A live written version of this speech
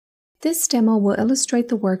This demo will illustrate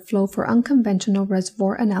the workflow for unconventional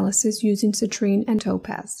reservoir analysis using Citrine and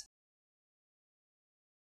Topaz.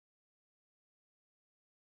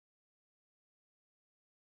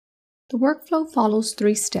 The workflow follows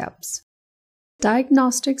 3 steps: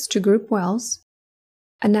 diagnostics to group wells,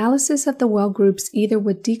 analysis of the well groups either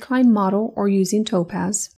with decline model or using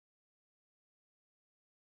Topaz,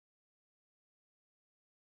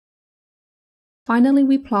 finally,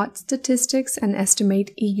 we plot statistics and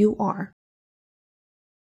estimate EUR.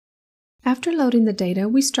 After loading the data,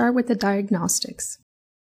 we start with the diagnostics.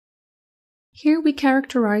 Here we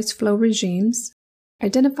characterize flow regimes,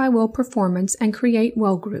 identify well performance, and create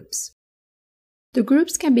well groups. The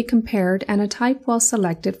groups can be compared and a type well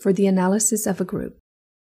selected for the analysis of a group.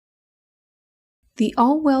 The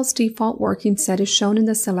All Wells default working set is shown in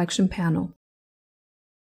the selection panel.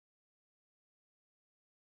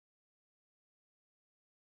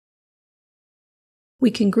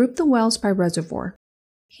 We can group the wells by reservoir.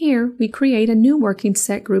 Here, we create a new working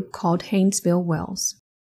set group called Haynesville Wells.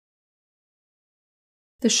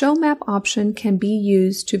 The Show Map option can be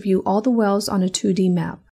used to view all the wells on a 2D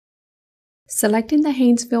map. Selecting the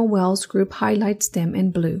Haynesville Wells group highlights them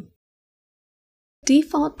in blue.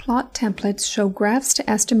 Default plot templates show graphs to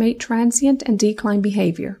estimate transient and decline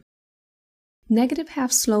behavior. Negative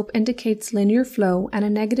half slope indicates linear flow, and a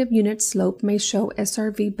negative unit slope may show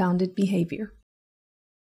SRV-bounded behavior.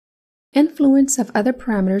 Influence of other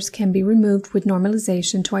parameters can be removed with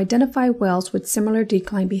normalization to identify wells with similar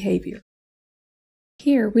decline behavior.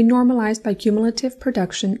 Here, we normalize by cumulative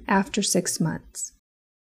production after 6 months.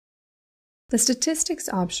 The statistics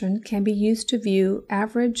option can be used to view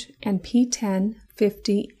average and P10,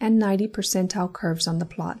 50, and 90 percentile curves on the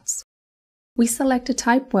plots. We select a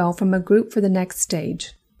type well from a group for the next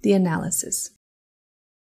stage, the analysis.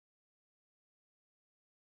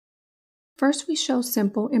 First, we show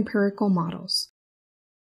simple empirical models.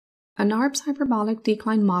 A NARBS hyperbolic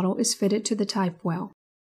decline model is fitted to the type well.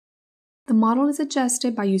 The model is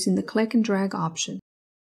adjusted by using the click and drag option.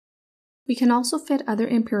 We can also fit other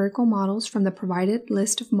empirical models from the provided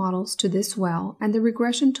list of models to this well, and the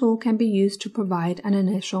regression tool can be used to provide an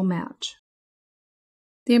initial match.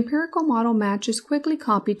 The empirical model match is quickly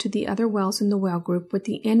copied to the other wells in the well group with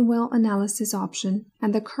the in-well analysis option,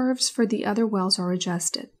 and the curves for the other wells are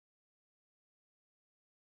adjusted.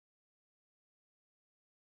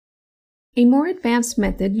 A more advanced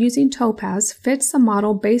method using Topaz fits a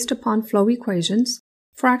model based upon flow equations,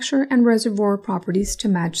 fracture, and reservoir properties to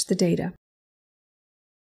match the data.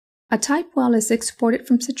 A type well is exported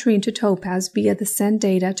from Citrine to Topaz via the Send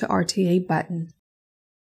Data to RTA button.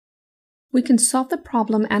 We can solve the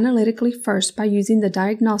problem analytically first by using the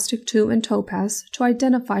Diagnostic tool in Topaz to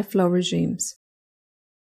identify flow regimes.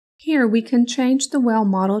 Here we can change the well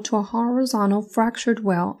model to a horizontal fractured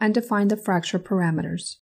well and define the fracture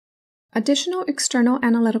parameters. Additional external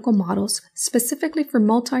analytical models, specifically for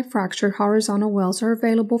multifractured horizontal wells, are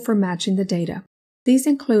available for matching the data. These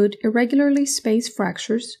include irregularly spaced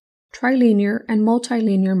fractures, trilinear, and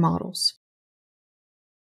multilinear models.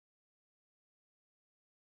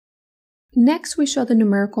 Next, we show the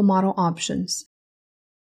numerical model options.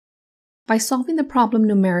 By solving the problem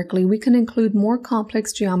numerically, we can include more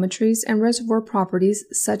complex geometries and reservoir properties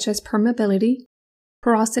such as permeability,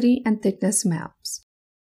 porosity, and thickness maps.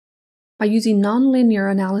 By using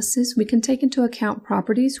nonlinear analysis, we can take into account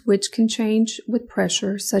properties which can change with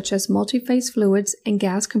pressure, such as multiphase fluids and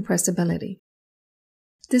gas compressibility.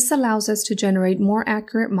 This allows us to generate more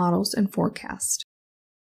accurate models and forecasts.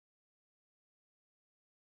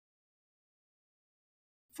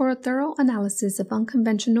 For a thorough analysis of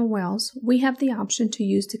unconventional wells, we have the option to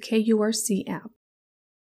use the KURC app.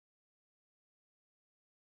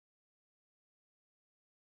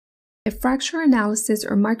 If fracture analysis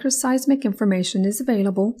or microseismic information is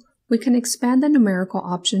available, we can expand the numerical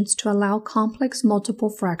options to allow complex multiple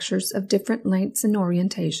fractures of different lengths and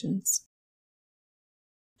orientations.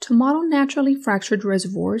 To model naturally fractured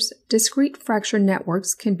reservoirs, discrete fracture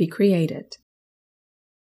networks can be created.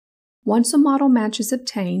 Once a model match is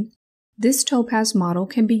obtained, this Topaz model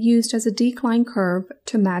can be used as a decline curve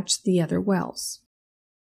to match the other wells.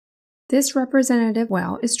 This representative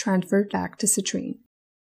well is transferred back to Citrine.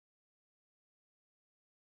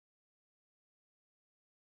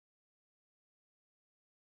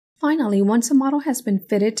 Finally, once a model has been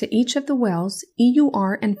fitted to each of the wells,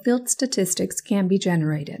 EUR and field statistics can be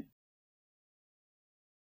generated.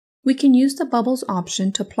 We can use the Bubbles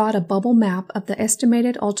option to plot a bubble map of the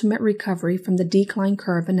estimated ultimate recovery from the decline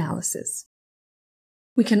curve analysis.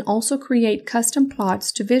 We can also create custom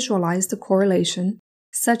plots to visualize the correlation,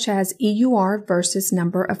 such as EUR versus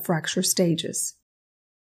number of fracture stages.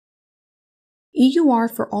 EUR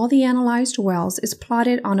for all the analyzed wells is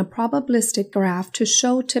plotted on a probabilistic graph to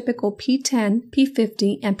show typical P10,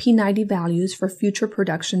 P50, and P90 values for future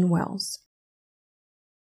production wells.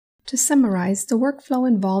 To summarize, the workflow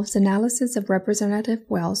involves analysis of representative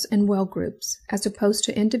wells and well groups, as opposed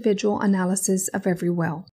to individual analysis of every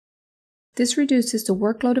well. This reduces the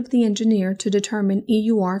workload of the engineer to determine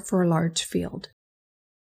EUR for a large field.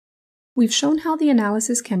 We've shown how the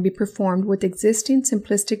analysis can be performed with existing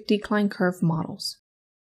simplistic decline curve models.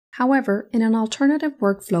 However, in an alternative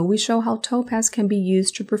workflow, we show how Topaz can be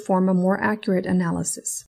used to perform a more accurate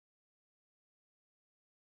analysis.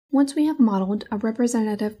 Once we have modeled a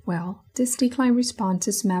representative well, this decline response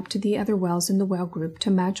is mapped to the other wells in the well group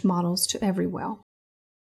to match models to every well.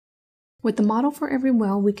 With the model for every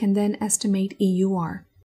well, we can then estimate EUR.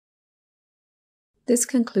 This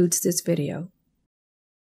concludes this video.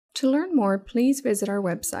 To learn more, please visit our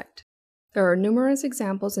website. There are numerous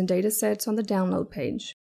examples and datasets on the download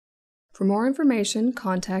page. For more information,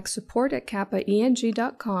 contact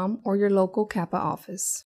support@kappaeng.com or your local KAPPA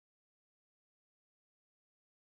office.